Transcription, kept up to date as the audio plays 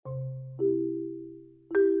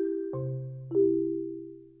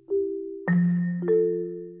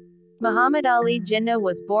Muhammad Ali Jinnah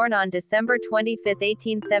was born on December 25,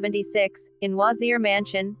 1876, in Wazir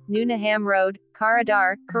Mansion, New Naham Road,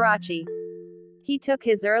 Karadar, Karachi. He took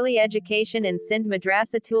his early education in Sindh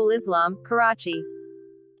Madrasatul Islam, Karachi.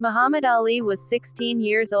 Muhammad Ali was 16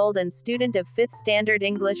 years old and student of 5th Standard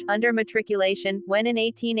English, under matriculation, when in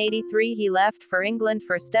 1883 he left for England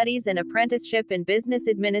for studies and apprenticeship in business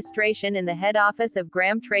administration in the head office of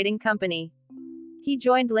Graham Trading Company. He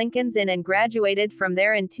joined Lincoln's Inn and graduated from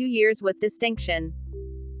there in 2 years with distinction.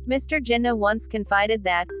 Mr. Jinnah once confided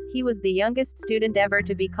that he was the youngest student ever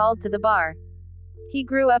to be called to the bar. He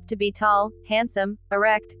grew up to be tall, handsome,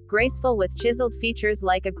 erect, graceful with chiseled features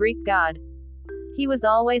like a Greek god. He was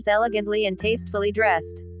always elegantly and tastefully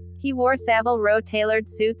dressed. He wore Savile Row tailored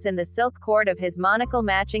suits and the silk cord of his monocle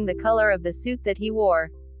matching the color of the suit that he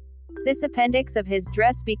wore. This appendix of his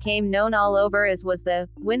dress became known all over as was the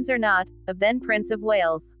Windsor knot of then Prince of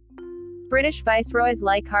Wales. British viceroys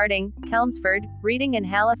like Harding, Chelmsford, Reading and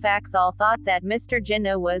Halifax all thought that Mr.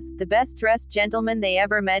 Jinnah was the best dressed gentleman they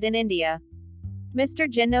ever met in India. Mr.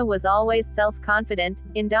 Jinnah was always self-confident,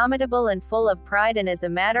 indomitable and full of pride, and as a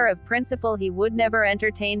matter of principle he would never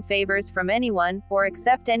entertain favors from anyone, or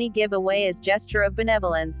accept any give-away as gesture of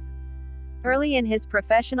benevolence. Early in his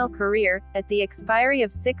professional career, at the expiry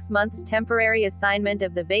of 6 months' temporary assignment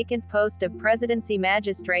of the vacant post of Presidency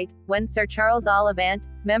Magistrate, when Sir Charles Ollivant,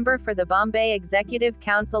 member for the Bombay Executive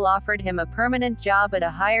Council, offered him a permanent job at a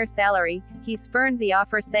higher salary, he spurned the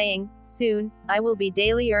offer, saying, "Soon, I will be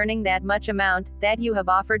daily earning that much amount that you have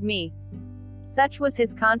offered me." Such was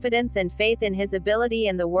his confidence and faith in his ability,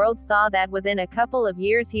 and the world saw that within a couple of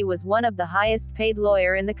years he was one of the highest paid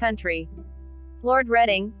lawyer in the country. Lord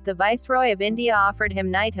Reading, the Viceroy of India, offered him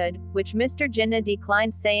knighthood, which Mr. Jinnah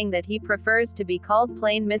declined, saying that he prefers to be called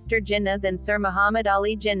plain Mr. Jinnah than Sir Muhammad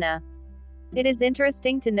Ali Jinnah. It is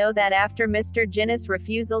interesting to know that after Mr. Jinnah's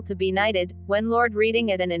refusal to be knighted, when Lord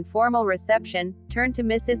Reading at an informal reception, turned to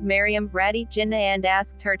Mrs. Mariam Ratty Jinnah and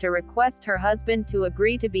asked her to request her husband to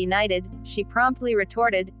agree to be knighted, she promptly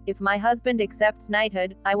retorted, "If my husband accepts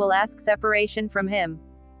knighthood, I will ask separation from him."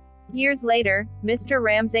 Years later, Mr.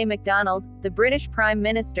 Ramsay MacDonald, the British Prime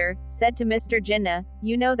Minister, said to Mr. Jinnah,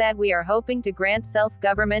 "You know that we are hoping to grant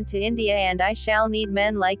self-government to India, and I shall need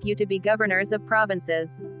men like you to be governors of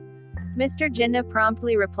provinces." Mr. Jinnah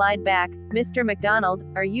promptly replied back, "Mr. MacDonald,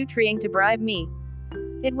 are you trying to bribe me?"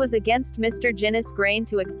 It was against Mr. Jinnah's grain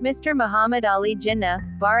to Mr. Muhammad Ali Jinnah,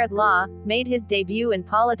 bar at law, made his debut in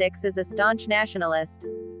politics as a staunch nationalist.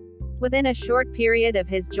 Within a short period of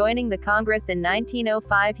his joining the Congress in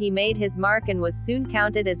 1905 he made his mark and was soon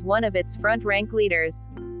counted as one of its front-rank leaders.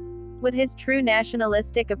 With his true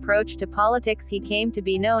nationalistic approach to politics he came to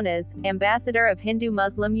be known as Ambassador of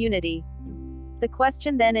Hindu-Muslim Unity. The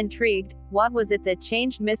question then intrigued, what was it that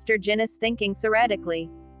changed Mr. Jinnah's thinking so radically?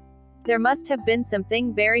 There must have been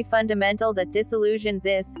something very fundamental that disillusioned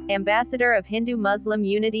this ambassador of Hindu-Muslim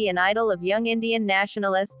unity and idol of young Indian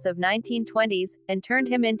nationalists of 1920s, and turned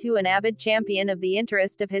him into an avid champion of the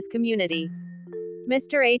interest of his community.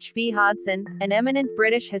 Mr. H. V. Hodson, an eminent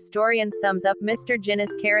British historian, sums up Mr.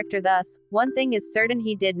 Jinnah's character thus: "One thing is certain,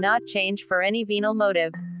 he did not change for any venal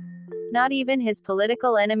motive. Not even his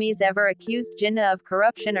political enemies ever accused Jinnah of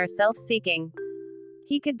corruption or self-seeking.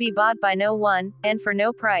 He could be bought by no one, and for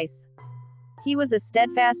no price. He was a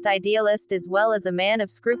steadfast idealist as well as a man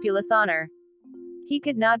of scrupulous honor. He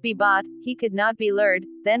could not be bought, he could not be lured."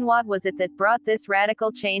 Then what was it that brought this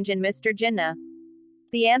radical change in Mr. Jinnah?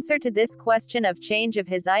 The answer to this question of change of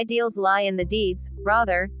his ideals lie in the deeds,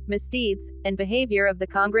 rather, misdeeds, and behavior of the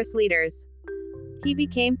Congress leaders. He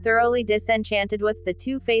became thoroughly disenchanted with the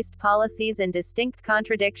two-faced policies and distinct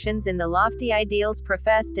contradictions in the lofty ideals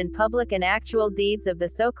professed in public and actual deeds of the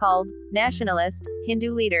so-called nationalist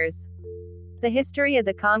Hindu leaders. The history of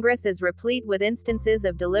the Congress is replete with instances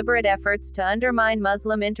of deliberate efforts to undermine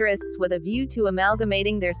Muslim interests with a view to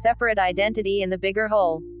amalgamating their separate identity in the bigger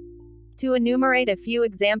whole. To enumerate a few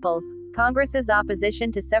examples: Congress's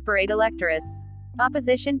opposition to separate electorates,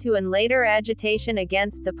 opposition to and later agitation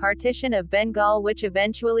against the partition of Bengal, which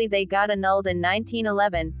eventually they got annulled in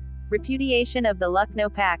 1911, repudiation of the Lucknow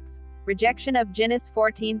Pacts, rejection of Jinnah's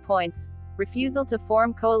 14 points, refusal to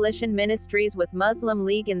form coalition ministries with Muslim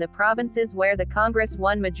League in the provinces where the Congress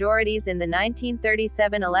won majorities in the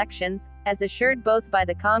 1937 elections, as assured both by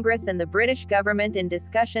the Congress and the British government in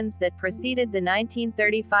discussions that preceded the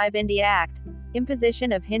 1935 India Act,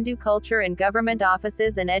 imposition of Hindu culture in government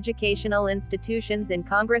offices and educational institutions in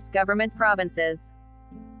Congress government provinces,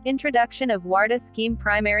 introduction of Warda scheme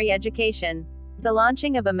primary education, The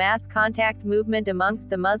launching of a mass contact movement amongst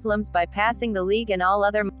the Muslims by passing the League and all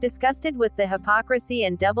other. Disgusted with the hypocrisy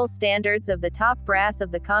and double standards of the top brass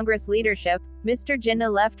of the Congress leadership, Mr.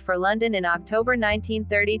 Jinnah left for London in October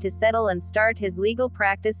 1930 to settle and start his legal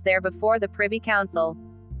practice there before the Privy Council.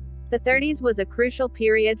 The 30s was a crucial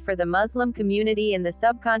period for the Muslim community in the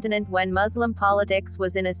subcontinent when Muslim politics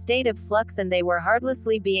was in a state of flux and they were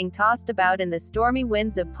heartlessly being tossed about in the stormy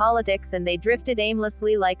winds of politics, and they drifted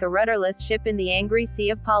aimlessly like a rudderless ship in the angry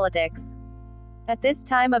sea of politics. At this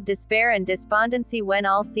time of despair and despondency, when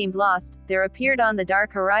all seemed lost, there appeared on the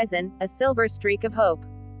dark horizon a silver streak of hope.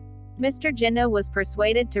 Mr. Jinnah was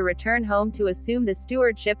persuaded to return home to assume the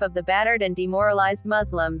stewardship of the battered and demoralized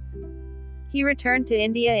Muslims. He returned to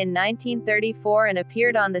India in 1934 and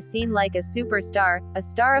appeared on the scene like a superstar, a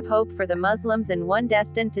star of hope for the Muslims and one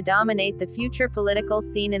destined to dominate the future political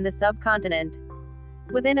scene in the subcontinent.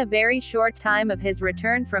 Within a very short time of his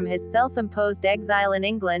return from his self-imposed exile in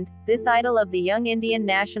England, this idol of the young Indian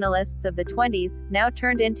nationalists of the 20s, now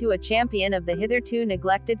turned into a champion of the hitherto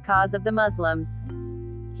neglected cause of the Muslims.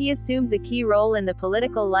 He assumed the key role in the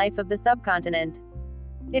political life of the subcontinent.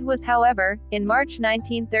 It was, however, in March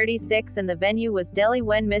 1936, and the venue was Delhi,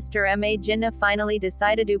 when Mr. M.A. Jinnah finally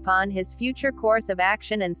decided upon his future course of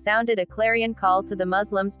action and sounded a clarion call to the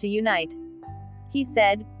Muslims to unite. He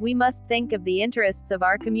said, "We must think of the interests of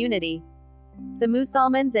our community. The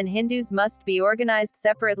Musalmans and Hindus must be organized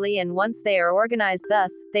separately, and once they are organized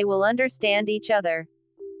thus, they will understand each other."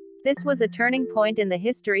 This was a turning point in the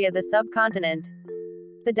history of the subcontinent.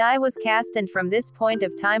 The die was cast, and from this point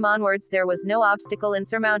of time onwards there was no obstacle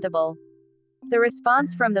insurmountable. The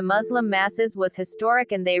response from the Muslim masses was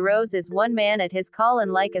historic, and they rose as one man at his call,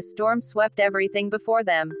 and like a storm swept everything before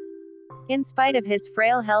them. In spite of his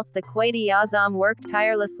frail health, the Quaid-e-Azam worked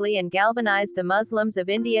tirelessly and galvanized the Muslims of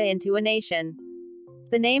India into a nation.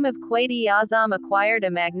 The name of Quaid-e-Azam acquired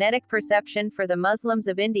a magnetic perception for the Muslims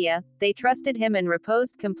of India. They trusted him and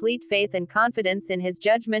reposed complete faith and confidence in his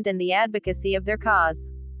judgment and the advocacy of their cause.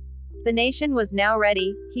 The nation was now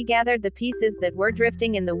ready. He gathered the pieces that were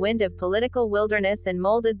drifting in the wind of political wilderness and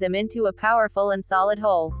molded them into a powerful and solid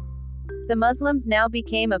whole. The Muslims now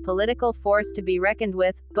became a political force to be reckoned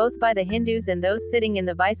with, both by the Hindus and those sitting in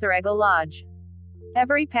the Viceregal Lodge.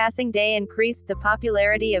 Every passing day increased the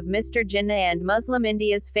popularity of Mr. Jinnah and Muslim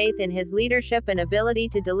India's faith in his leadership and ability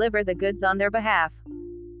to deliver the goods on their behalf.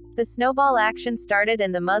 The snowball action started,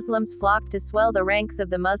 and the Muslims flocked to swell the ranks of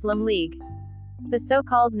the Muslim League. The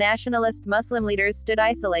so-called nationalist Muslim leaders stood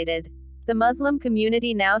isolated. The Muslim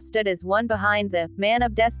community now stood as one behind the man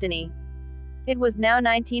of destiny. It was now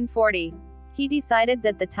 1940. He decided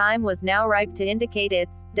that the time was now ripe to indicate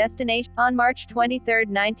its destination. On March 23,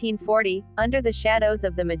 1940, under the shadows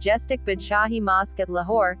of the majestic Badshahi Mosque at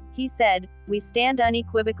Lahore, he said, "We stand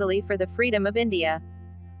unequivocally for the freedom of India.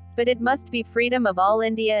 But it must be freedom of all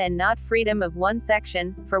India and not freedom of one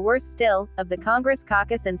section, for worse still, of the Congress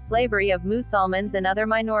caucus, and slavery of Musalmans and other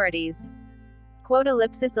minorities." Quote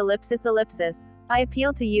ellipsis ellipsis ellipsis. "I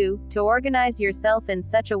appeal to you, to organize yourself in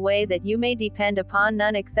such a way that you may depend upon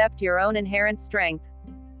none except your own inherent strength.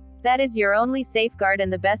 That is your only safeguard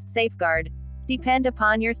and the best safeguard. Depend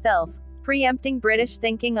upon yourself." Preempting British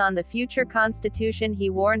thinking on the future constitution, he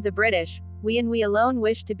warned the British, "We and we alone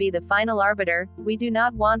wish to be the final arbiter. We do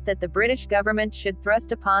not want that the British government should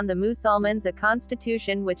thrust upon the Musalmans a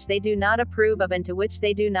constitution which they do not approve of and to which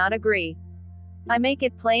they do not agree. I make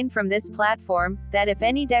it plain from this platform, that if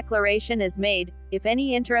any declaration is made, if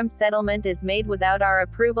any interim settlement is made without our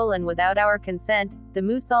approval and without our consent, the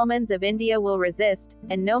Musalmans of India will resist,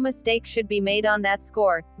 and no mistake should be made on that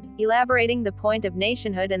score." Elaborating the point of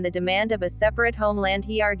nationhood and the demand of a separate homeland,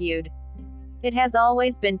 he argued, "It has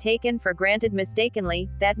always been taken for granted mistakenly,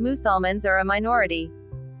 that Musalmans are a minority.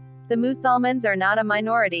 The Musalmans are not a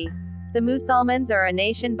minority. The Musalmans are a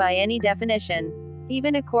nation by any definition.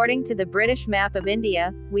 Even according to the British map of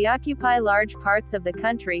India, we occupy large parts of the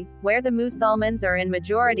country, where the Musalmans are in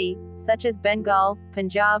majority, such as Bengal,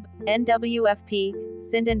 Punjab, NWFP,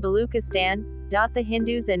 Sindh and Baluchistan. The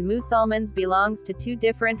Hindus and Musalmans belongs to two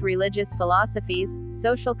different religious philosophies,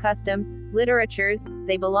 social customs, literatures.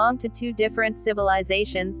 They belong to two different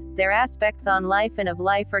civilizations. Their aspects on life and of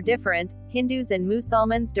life are different. Hindus and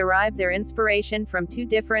Musalmans derive their inspiration from two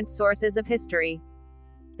different sources of history.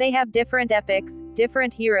 They have different epics,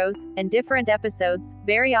 different heroes, and different episodes.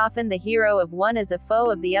 Very often the hero of one is a foe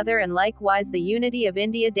of the other, and likewise the unity of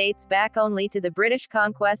India dates back only to the British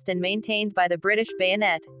conquest and maintained by the British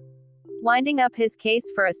bayonet." Winding up his case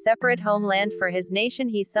for a separate homeland for his nation,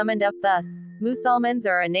 he summed up thus, "Musalmans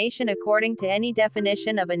are a nation according to any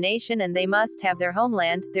definition of a nation, and they must have their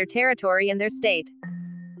homeland, their territory and their state.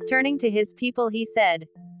 Turning to his people, he said,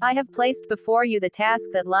 "I have placed before you the task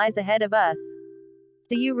that lies ahead of us.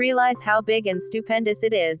 Do you realize how big and stupendous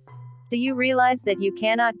it is? Do you realize that you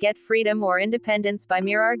cannot get freedom or independence by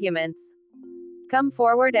mere arguments? Come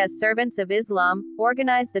forward as servants of Islam,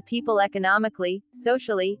 organize the people economically,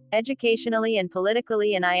 socially, educationally and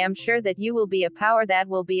politically, and I am sure that you will be a power that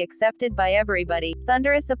will be accepted by everybody."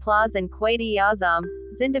 Thunderous applause in Quaid-e-Azam,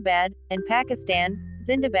 Zindabad, and Pakistan,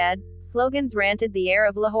 Zindabad, slogans ranted the air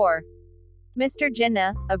of Lahore. Mr.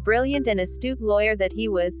 Jinnah, a brilliant and astute lawyer that he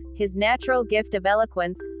was, his natural gift of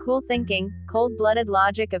eloquence, cool thinking, cold-blooded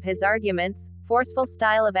logic of his arguments, forceful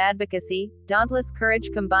style of advocacy, dauntless courage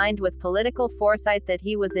combined with political foresight that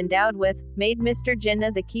he was endowed with, made Mr.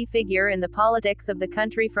 Jinnah the key figure in the politics of the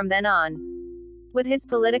country from then on. With his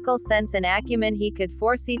political sense and acumen, he could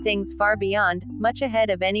foresee things far beyond, much ahead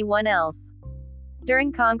of anyone else.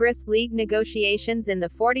 During Congress League negotiations in the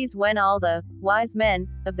 40s, when all the wise men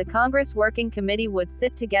of the Congress Working Committee would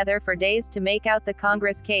sit together for days to make out the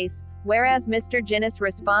Congress case, whereas Mr. Jinnah's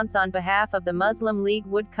response on behalf of the Muslim League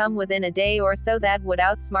would come within a day or so that would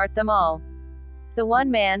outsmart them all. The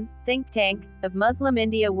one-man think tank of Muslim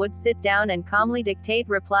India would sit down and calmly dictate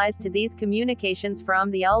replies to these communications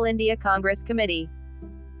from the All India Congress Committee,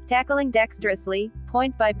 tackling dexterously,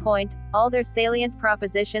 point by point, all their salient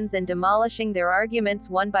propositions and demolishing their arguments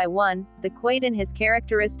one by one. The Quaid, in his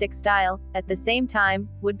characteristic style, at the same time,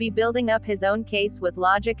 would be building up his own case with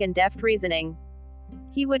logic and deft reasoning.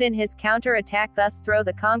 He would in his counter-attack thus throw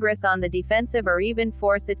the Congress on the defensive or even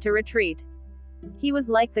force it to retreat. He was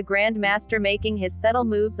like the Grand Master making his subtle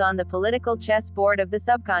moves on the political chessboard of the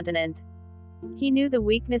subcontinent. He knew the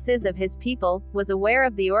weaknesses of his people, was aware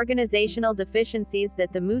of the organizational deficiencies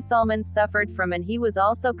that the Musalmans suffered from, and he was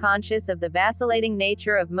also conscious of the vacillating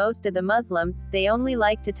nature of most of the Muslims. They only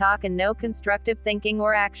liked to talk and no constructive thinking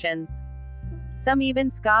or actions. Some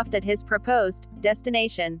even scoffed at his proposed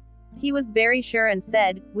destination. He was very sure and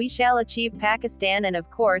said, "We shall achieve Pakistan, and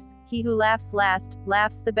of course, he who laughs last,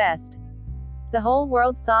 laughs the best." The whole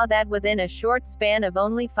world saw that within a short span of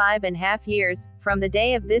only 5.5 years, from the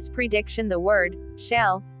day of this prediction, the word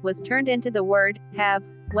shall was turned into the word have,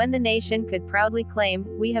 when the nation could proudly claim,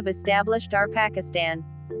 "We have established our Pakistan."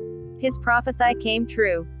 His prophecy came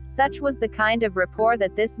true. Such was the kind of rapport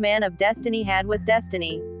that this man of destiny had with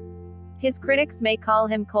destiny. His critics may call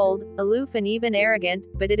him cold, aloof and even arrogant,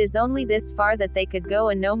 but it is only this far that they could go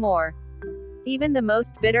and no more. Even the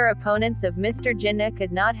most bitter opponents of Mr. Jinnah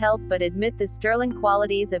could not help but admit the sterling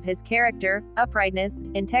qualities of his character, uprightness,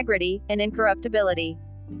 integrity, and incorruptibility.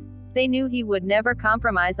 They knew he would never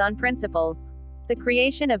compromise on principles. The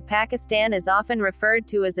creation of Pakistan is often referred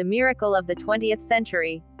to as a miracle of the 20th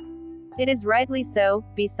century. It is rightly so.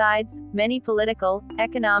 Besides many political,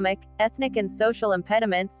 economic, ethnic and social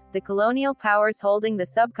impediments, the colonial powers holding the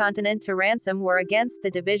subcontinent to ransom were against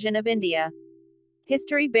the division of India.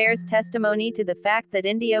 History bears testimony to the fact that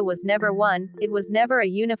India was never one, it was never a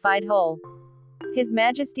unified whole. His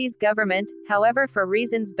Majesty's government, however, for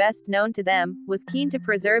reasons best known to them, was keen to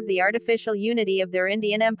preserve the artificial unity of their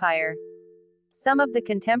Indian empire. Some of the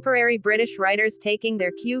contemporary British writers, taking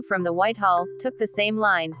their cue from the Whitehall, took the same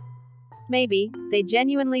line. Maybe, they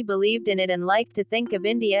genuinely believed in it and liked to think of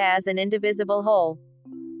India as an indivisible whole.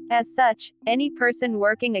 As such, any person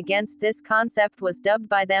working against this concept was dubbed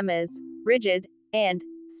by them as rigid and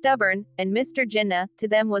stubborn, and Mr. Jinnah, to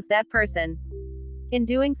them, was that person. In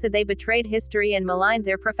doing so, they betrayed history and maligned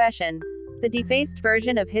their profession. The defaced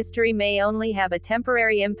version of history may only have a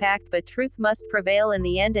temporary impact, but truth must prevail in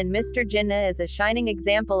the end, and Mr. Jinnah is a shining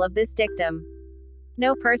example of this dictum.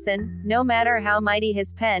 No person, no matter how mighty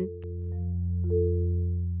his pen,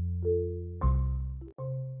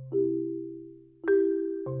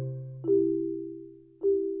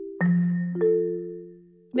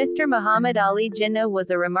 Mr. Muhammad Ali Jinnah was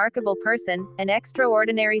a remarkable person, an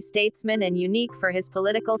extraordinary statesman, and unique for his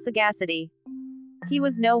political sagacity. He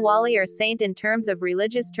was no wali or saint in terms of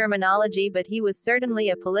religious terminology, but he was certainly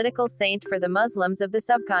a political saint for the Muslims of the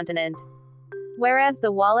subcontinent. Whereas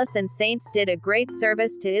the walis and saints did a great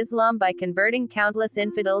service to Islam by converting countless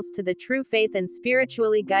infidels to the true faith and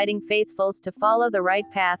spiritually guiding faithfuls to follow the right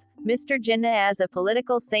path, Mr. Jinnah as a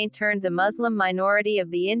political saint turned the Muslim minority of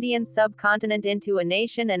the Indian subcontinent into a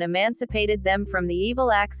nation and emancipated them from the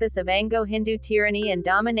evil axis of Anglo-Hindu tyranny and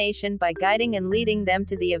domination by guiding and leading them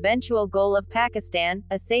to the eventual goal of Pakistan,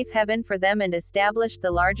 a safe haven for them, and established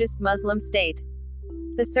the largest Muslim state.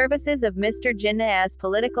 The services of Mr. Jinnah as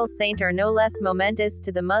political saint are no less momentous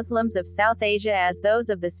to the Muslims of South Asia as those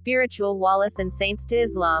of the spiritual walis and saints to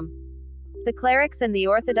Islam. The clerics and the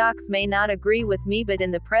orthodox may not agree with me, but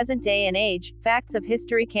in the present day and age, facts of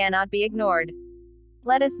history cannot be ignored.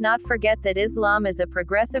 Let us not forget that Islam is a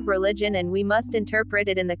progressive religion and we must interpret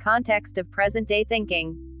it in the context of present-day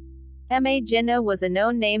thinking. M.A. Jinnah was a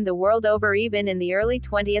known name the world over even in the early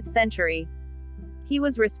 20th century. He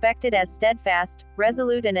was respected as steadfast,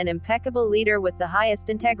 resolute and an impeccable leader with the highest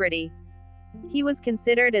integrity. He was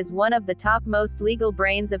considered as one of the topmost legal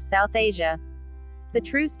brains of South Asia. The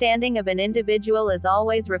true standing of an individual is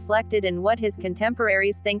always reflected in what his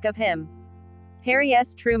contemporaries think of him. Harry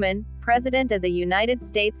S. Truman, President of the United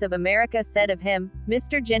States of America, said of him,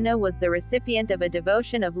 "Mr. Jinnah was the recipient of a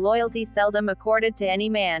devotion of loyalty seldom accorded to any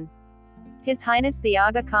man." His Highness the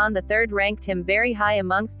Aga Khan III ranked him very high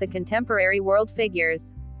amongst the contemporary world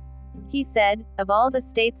figures. He said, "Of all the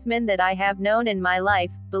statesmen that I have known in my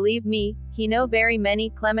life, believe me, he know very many: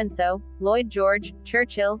 Clemenceau, Lloyd George,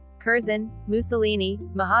 Churchill, Curzon, Mussolini,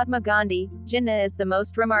 Mahatma Gandhi. Jinnah is the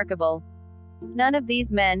most remarkable. None of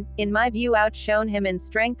these men, in my view, outshone him in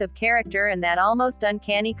strength of character and that almost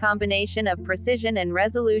uncanny combination of precision and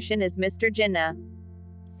resolution is Mr. Jinnah."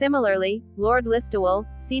 Similarly, Lord Listowel,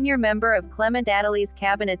 senior member of Clement Attlee's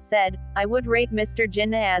cabinet, said, "I would rate Mr.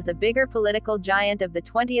 Jinnah as a bigger political giant of the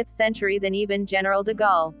 20th century than even General de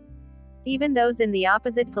Gaulle." Even those in the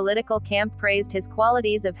opposite political camp praised his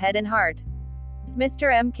qualities of head and heart.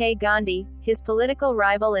 Mr. M.K. Gandhi, his political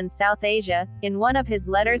rival in South Asia, in one of his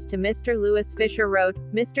letters to Mr. Louis Fisher wrote,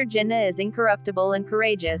 "Mr. Jinnah is incorruptible and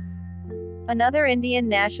courageous." Another Indian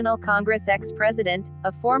National Congress ex-president,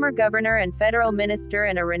 a former governor and federal minister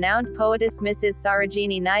and a renowned poetess, Mrs.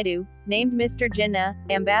 Sarojini Naidu, named Mr. Jinnah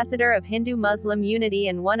ambassador of Hindu-Muslim unity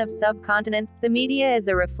and one of subcontinents. The media is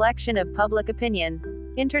a reflection of public opinion.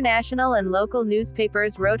 International and local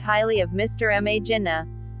newspapers wrote highly of Mr. M.A. Jinnah.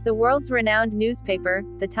 The world's renowned newspaper,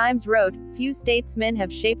 The Times, wrote, "Few statesmen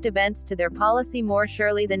have shaped events to their policy more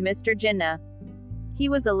surely than Mr. Jinnah. He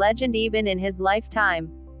was a legend even in his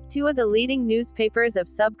lifetime." Two of the leading newspapers of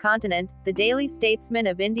subcontinent, the Daily Statesman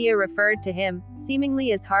of India, referred to him,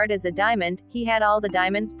 "Seemingly as hard as a diamond, he had all the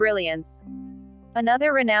diamond's brilliance."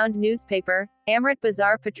 Another renowned newspaper, Amrit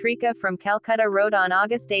Bazar Patrika from Calcutta, wrote on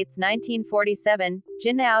August 8, 1947,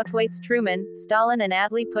 "Jinnah outweighs Truman, Stalin and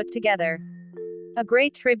Attlee put together." A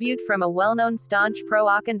great tribute from a well-known staunch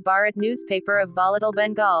pro-Akhand Bharat newspaper of volatile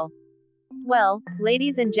Bengal. Well,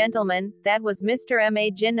 ladies and gentlemen, that was Mr.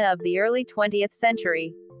 M.A. Jinnah of the early 20th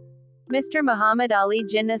century. Mr. Muhammad Ali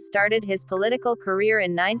Jinnah started his political career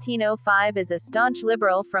in 1905 as a staunch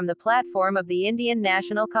liberal from the platform of the Indian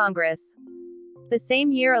National Congress. The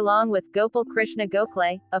same year, along with Gopal Krishna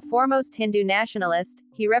Gokhale, a foremost Hindu nationalist,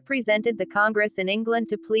 he represented the Congress in England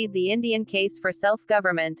to plead the Indian case for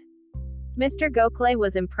self-government. Mr. Gokhale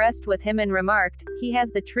was impressed with him and remarked, "He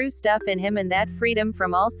has the true stuff in him and that freedom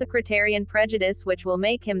from all sectarian prejudice which will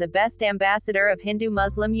make him the best ambassador of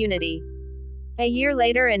Hindu-Muslim unity." A year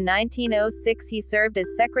later, in 1906, he served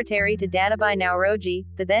as secretary to Dadabhai Naoroji,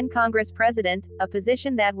 the then Congress president, a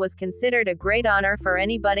position that was considered a great honor for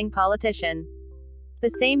any budding politician. The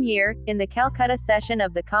same year, in the Calcutta session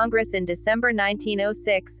of the Congress in December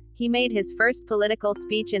 1906, he made his first political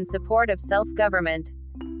speech in support of self-government.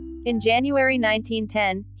 In January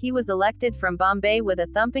 1910, he was elected from Bombay with a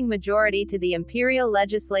thumping majority to the Imperial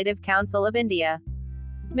Legislative Council of India.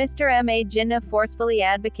 Mr. M.A. Jinnah forcefully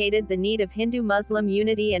advocated the need of Hindu-Muslim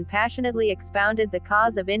unity and passionately expounded the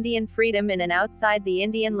cause of Indian freedom in and outside the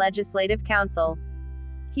Indian Legislative Council.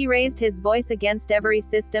 He raised his voice against every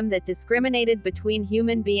system that discriminated between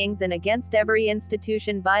human beings and against every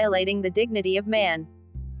institution violating the dignity of man.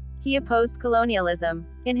 He opposed colonialism.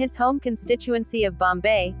 In his home constituency of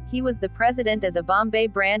Bombay, he was the president of the Bombay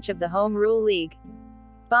branch of the Home Rule League.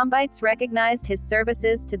 Bombayites recognized his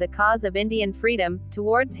services to the cause of Indian freedom,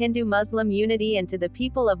 towards Hindu-Muslim unity and to the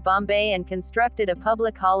people of Bombay, and constructed a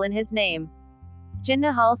public hall in his name.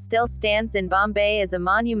 Jinnah Hall still stands in Bombay as a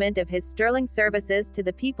monument of his sterling services to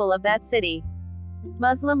the people of that city.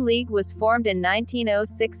 Muslim League was formed in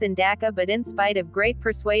 1906 in Dhaka, but in spite of great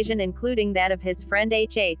persuasion, including that of his friend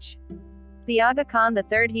H.H. the Aga Khan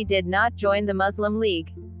III, he did not join the Muslim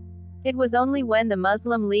League. It was only when the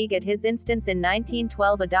Muslim League at his instance in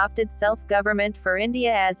 1912 adopted self-government for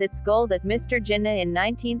India as its goal that Mr. Jinnah in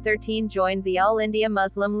 1913 joined the All India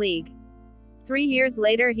Muslim League. 3 years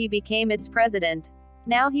later he became its president.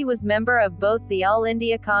 Now he was member of both the All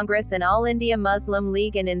India Congress and All India Muslim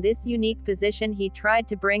League, and in this unique position he tried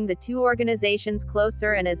to bring the two organizations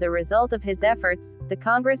closer, and as a result of his efforts, the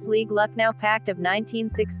Congress League Lucknow Pact of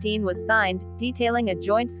 1916 was signed, detailing a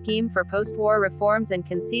joint scheme for post-war reforms and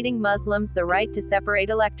conceding Muslims the right to separate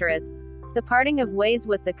electorates. The parting of ways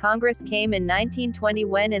with the Congress came in 1920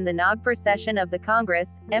 when, in the Nagpur session of the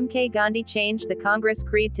Congress, M.K. Gandhi changed the Congress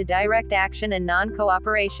creed to direct action and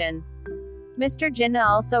non-cooperation. Mr. Jinnah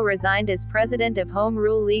also resigned as president of Home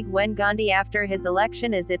Rule League when Gandhi, after his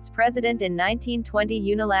election as its president in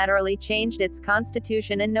 1920, unilaterally changed its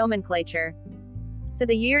constitution and nomenclature. So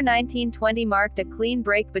the year 1920 marked a clean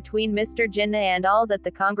break between Mr. Jinnah and all that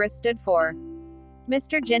the Congress stood for.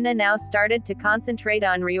 Mr. Jinnah now started to concentrate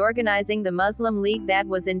on reorganizing the Muslim League that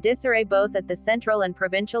was in disarray both at the central and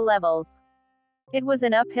provincial levels. It was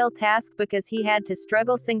an uphill task because he had to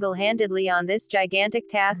struggle single-handedly on this gigantic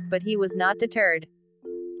task, but he was not deterred.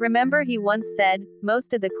 Remember, he once said,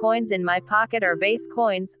 "Most of the coins in my pocket are base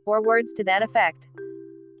coins," or words to that effect.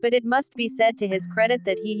 But it must be said to his credit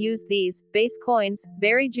that he used these base coins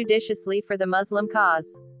very judiciously for the Muslim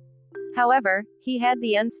cause. However, he had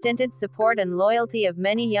the unstinted support and loyalty of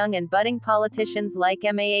many young and budding politicians like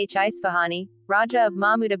Mah Isfahani, Raja of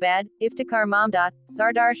Mahmudabad, Iftikhar Mamdad,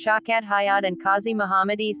 Sardar Shaukat Hayat and Qazi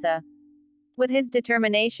Muhammad Isa. With his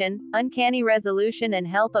determination, uncanny resolution and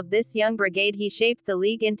help of this young brigade, he shaped the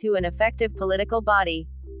League into an effective political body.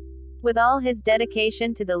 With all his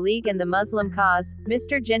dedication to the League and the Muslim cause,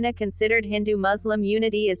 Mr. Jinnah considered Hindu-Muslim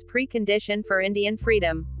unity as precondition for Indian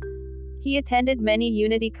freedom. He attended many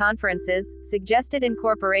unity conferences, suggested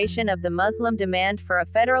incorporation of the Muslim demand for a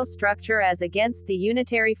federal structure as against the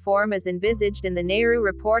unitary form as envisaged in the Nehru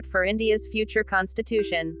Report for India's future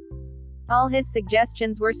constitution. All his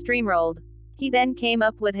suggestions were steamrolled. He then came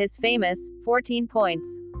up with his famous 14 points.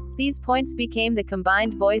 These points became the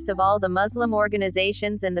combined voice of all the Muslim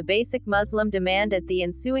organizations and the basic Muslim demand at the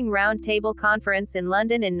ensuing Round Table Conference in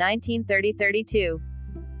London in 1930-32.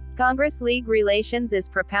 Congress-League relations as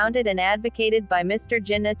propounded and advocated by Mr.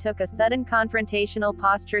 Jinnah took a sudden confrontational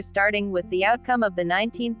posture starting with the outcome of the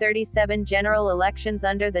 1937 general elections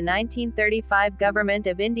under the 1935 Government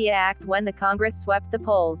of India Act when the Congress swept the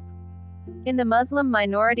polls. In the Muslim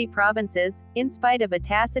minority provinces, in spite of a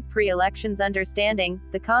tacit pre-elections understanding,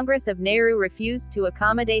 the Congress of Nehru refused to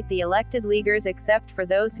accommodate the elected Leaguers except for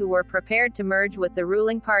those who were prepared to merge with the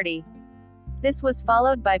ruling party. This was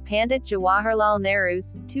followed by Pandit Jawaharlal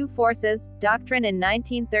Nehru's two forces doctrine in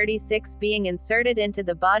 1936 being inserted into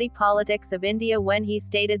the body politics of India when he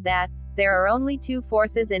stated that, "There are only two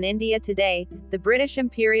forces in India today, the British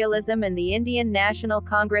imperialism and the Indian National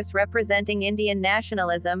Congress representing Indian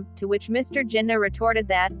nationalism," to which Mr. Jinnah retorted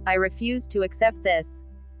that, "I refuse to accept this.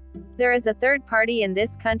 There is a third party in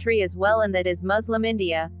this country as well, and that is Muslim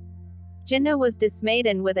India." Jinnah was dismayed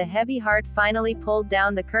and with a heavy heart finally pulled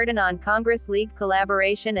down the curtain on Congress-League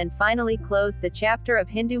collaboration and finally closed the chapter of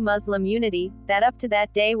Hindu-Muslim unity, that up to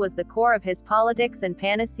that day was the core of his politics and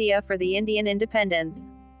panacea for the Indian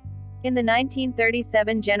independence. In the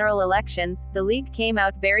 1937 general elections, the League came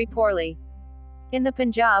out very poorly. In the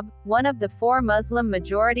Punjab, one of the four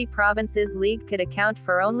Muslim-majority provinces, League could account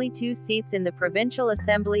for only 2 seats in the provincial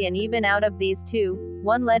assembly, and even out of these 2,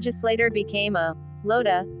 one legislator became a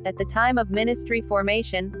Lota at the time of ministry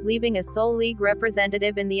formation, leaving a sole League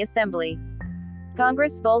representative in the assembly.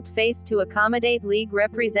 Congress volte-face to accommodate League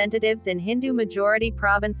representatives in Hindu-majority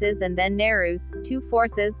provinces, and then Nehru's two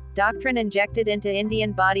forces doctrine injected into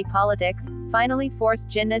Indian body politics finally forced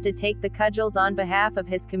Jinnah to take the cudgels on behalf of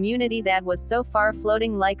his community that was so far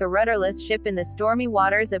floating like a rudderless ship in the stormy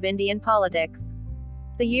waters of Indian politics.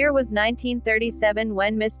 The year was 1937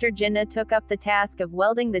 when Mr. Jinnah took up the task of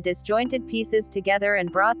welding the disjointed pieces together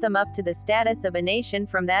and brought them up to the status of a nation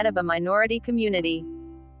from that of a minority community.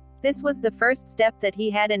 This was the first step that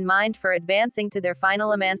he had in mind for advancing to their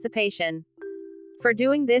final emancipation. For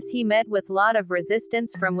doing this he met with lot of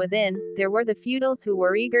resistance from within. There were the feudals who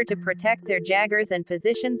were eager to protect their jagirs and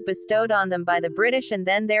positions bestowed on them by the British, and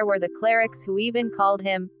then there were the clerics who even called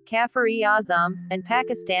him Kafir-e-Azam, and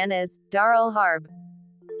Pakistan as Dar-ul-Harb.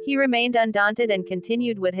 He remained undaunted and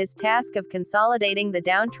continued with his task of consolidating the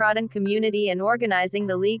downtrodden community and organizing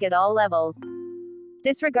the League at all levels.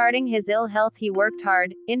 Disregarding his ill health, he worked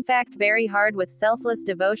hard, in fact very hard, with selfless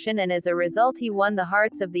devotion, and as a result he won the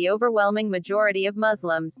hearts of the overwhelming majority of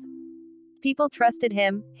Muslims. People trusted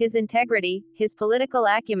him, his integrity, his political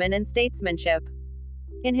acumen and statesmanship.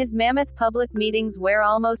 In his mammoth public meetings, where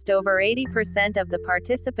almost over 80% of the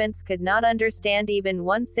participants could not understand even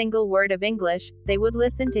one single word of English, they would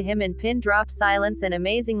listen to him in pin-drop silence and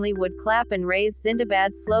amazingly would clap and raise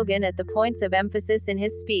Zindabad's slogan at the points of emphasis in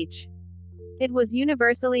his speech. It was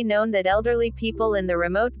universally known that elderly people in the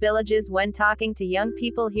remote villages, when talking to young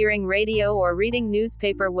people hearing radio or reading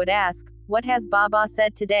newspaper, would ask, "What has Baba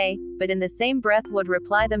said today?" but in the same breath would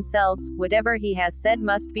reply themselves, "Whatever he has said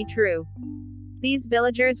must be true." These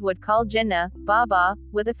villagers would call Jinnah Baba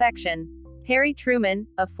with affection. Harry Truman,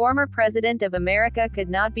 a former president of America, could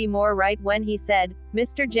not be more right when he said,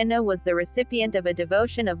 "Mr. Jinnah was the recipient of a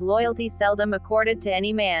devotion of loyalty seldom accorded to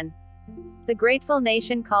any man." The grateful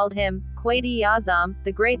nation called him Quaid-e-Azam,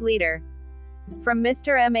 the great leader. From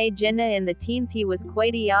Mr. M. A. Jinnah in the teens, he was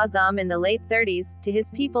Quaid-e-Azam in the late 30s, to his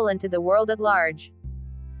people and to the world at large.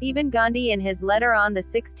 Even Gandhi in his letter on the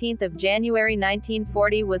 16th of January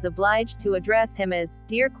 1940 was obliged to address him as,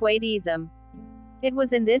 Dear Quaid-e-Azam. It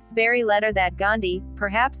was in this very letter that Gandhi,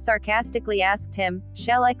 perhaps sarcastically, asked him,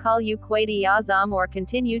 Shall I call you Quaid-e-Azam or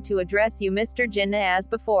continue to address you Mr. Jinnah as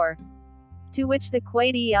before? To which the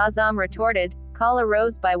Quaid-e-Azam retorted, Call a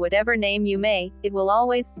rose by whatever name you may, it will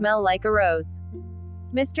always smell like a rose.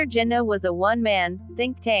 Mr. Jinnah was a one-man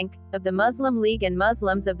think tank of the Muslim League and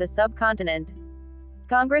Muslims of the subcontinent.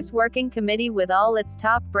 Congress Working Committee with all its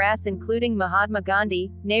top brass including Mahatma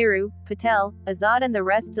Gandhi, Nehru, Patel, Azad and the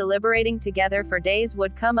rest deliberating together for days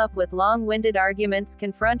would come up with long-winded arguments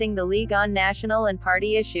confronting the League on national and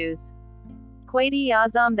party issues.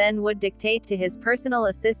 Quaid-e-Azam then would dictate to his personal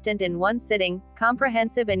assistant in one sitting,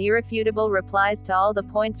 comprehensive and irrefutable replies to all the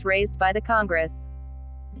points raised by the Congress.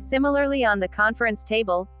 Similarly on the conference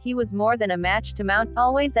table, he was more than a match to mount,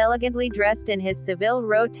 always elegantly dressed in his Seville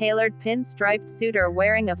Row-tailored pin-striped suit or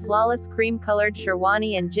wearing a flawless cream-colored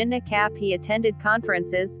sherwani and Jinnah cap. He attended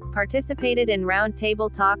conferences, participated in round-table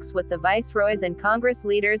talks with the viceroys and Congress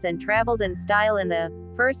leaders and traveled in style in the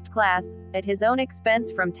first class, at his own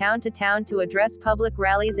expense from town to town to address public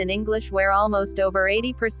rallies in English where almost over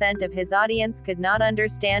 80% of his audience could not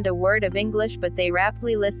understand a word of English but they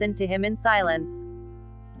raptly listened to him in silence.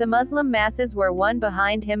 The Muslim masses were one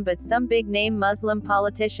behind him but some big-name Muslim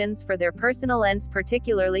politicians for their personal ends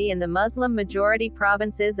particularly in the Muslim-majority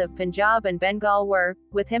provinces of Punjab and Bengal were,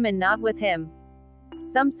 with him and not with him.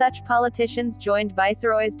 Some such politicians joined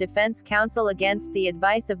Viceroy's Defense Council against the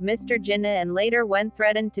advice of Mr. Jinnah and later when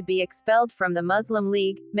threatened to be expelled from the Muslim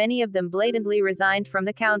League, many of them blatantly resigned from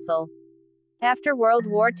the council. After World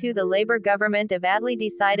War II the Labour government of Attlee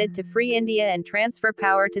decided to free India and transfer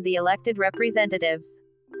power to the elected representatives.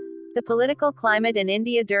 The political climate in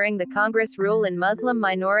India during the Congress rule in Muslim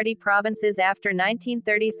minority provinces after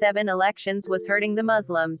 1937 elections was hurting the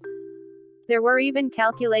Muslims. There were even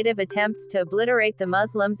calculative attempts to obliterate the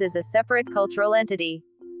Muslims as a separate cultural entity.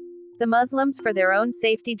 The Muslims for their own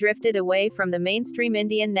safety drifted away from the mainstream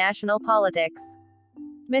Indian national politics.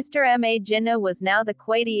 Mr. M. A. Jinnah was now the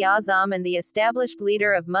Quaid-e-Azam and the established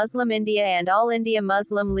leader of Muslim India and All India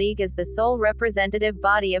Muslim League as the sole representative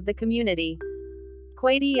body of the community.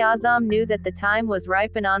 Quaid-e-Azam knew that the time was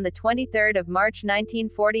ripe and on the 23rd of March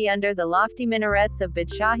 1940 under the lofty minarets of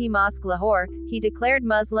Badshahi Mosque Lahore, he declared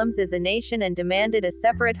Muslims as a nation and demanded a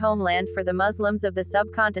separate homeland for the Muslims of the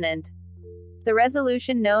subcontinent. The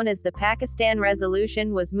resolution known as the Pakistan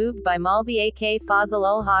Resolution was moved by Maulvi A.K.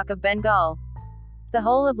 Fazl-ul Haq of Bengal. The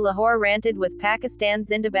whole of Lahore ranted with Pakistan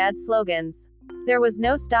Zindabad slogans. There was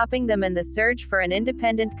no stopping them and the surge for an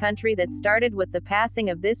independent country that started with the passing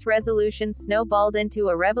of this resolution snowballed into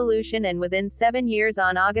a revolution and within 7 years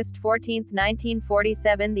on August 14,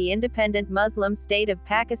 1947 the independent Muslim state of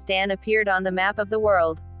Pakistan appeared on the map of the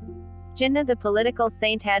world. Jinnah the political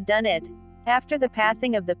saint had done it. After the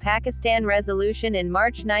passing of the Pakistan Resolution in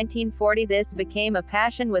March 1940 this became a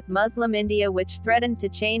passion with Muslim India which threatened to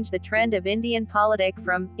change the trend of Indian politic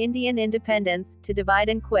from Indian independence to divide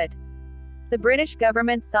and quit. The British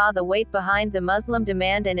government saw the weight behind the Muslim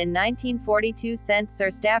demand and in 1942 sent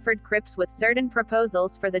Sir Stafford Cripps with certain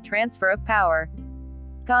proposals for the transfer of power.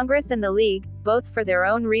 Congress and the League, both for their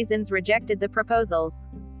own reasons, rejected the proposals.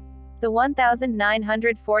 The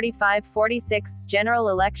 1945-46 general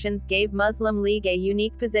elections gave Muslim League a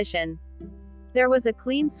unique position. There was a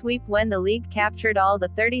clean sweep when the League captured all the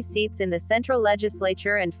 30 seats in the central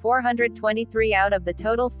legislature and 423 out of the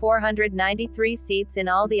total 493 seats in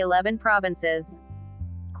all the 11 provinces.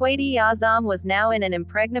 Quaid-e-Azam was now in an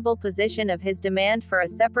impregnable position of his demand for a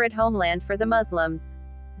separate homeland for the Muslims.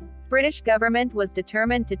 British government was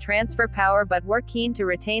determined to transfer power but were keen to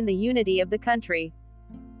retain the unity of the country.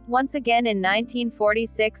 Once again in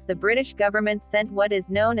 1946 the British government sent what is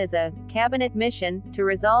known as a cabinet mission to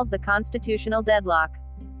resolve the constitutional deadlock.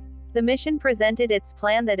 The mission presented its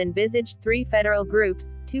plan that envisaged 3 federal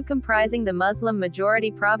groups, 2 comprising the Muslim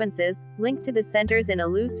majority provinces, linked to the centers in a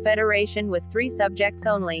loose federation with 3 subjects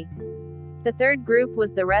only. The third group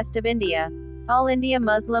was the rest of India. All India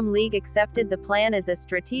Muslim League accepted the plan as a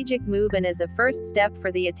strategic move and as a first step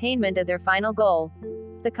for the attainment of their final goal.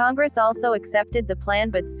 The Congress also accepted the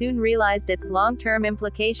plan but soon realized its long-term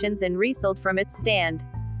implications and wrestled from its stand.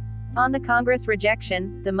 On the Congress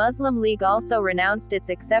rejection, the Muslim League also renounced its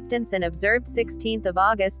acceptance and observed 16th of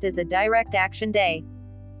August as a direct action day.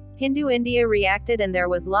 Hindu India reacted and there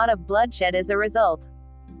was lot of bloodshed as a result.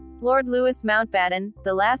 Lord Louis Mountbatten,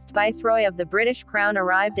 the last viceroy of the British Crown,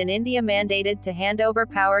 arrived in India mandated to hand over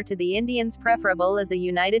power to the Indians, preferable as a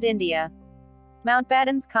united India.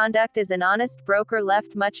 Mountbatten's conduct as an honest broker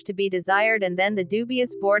left much to be desired, and then the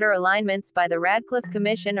dubious border alignments by the Radcliffe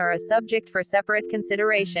Commission are a subject for separate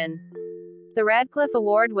consideration. The Radcliffe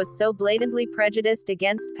Award was so blatantly prejudiced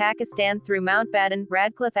against Pakistan through Mountbatten,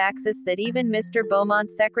 Radcliffe axis, that even Mr.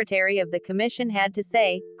 Beaumont, secretary of the commission, had to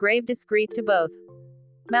say, grave discreet to both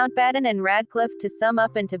Mountbatten and Radcliffe, to sum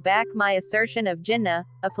up and to back my assertion of Jinnah,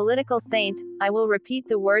 a political saint, I will repeat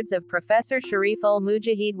the words of Professor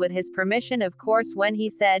Sharif-ul-Mujahid, with his permission of course, when he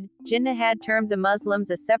said, Jinnah had termed the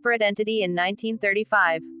Muslims a separate entity in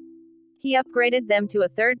 1935. He upgraded them to a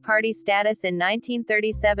third-party status in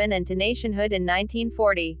 1937 and to nationhood in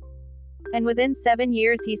 1940. And within 7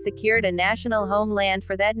 years he secured a national homeland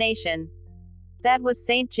for that nation. That was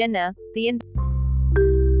Saint Jinnah, the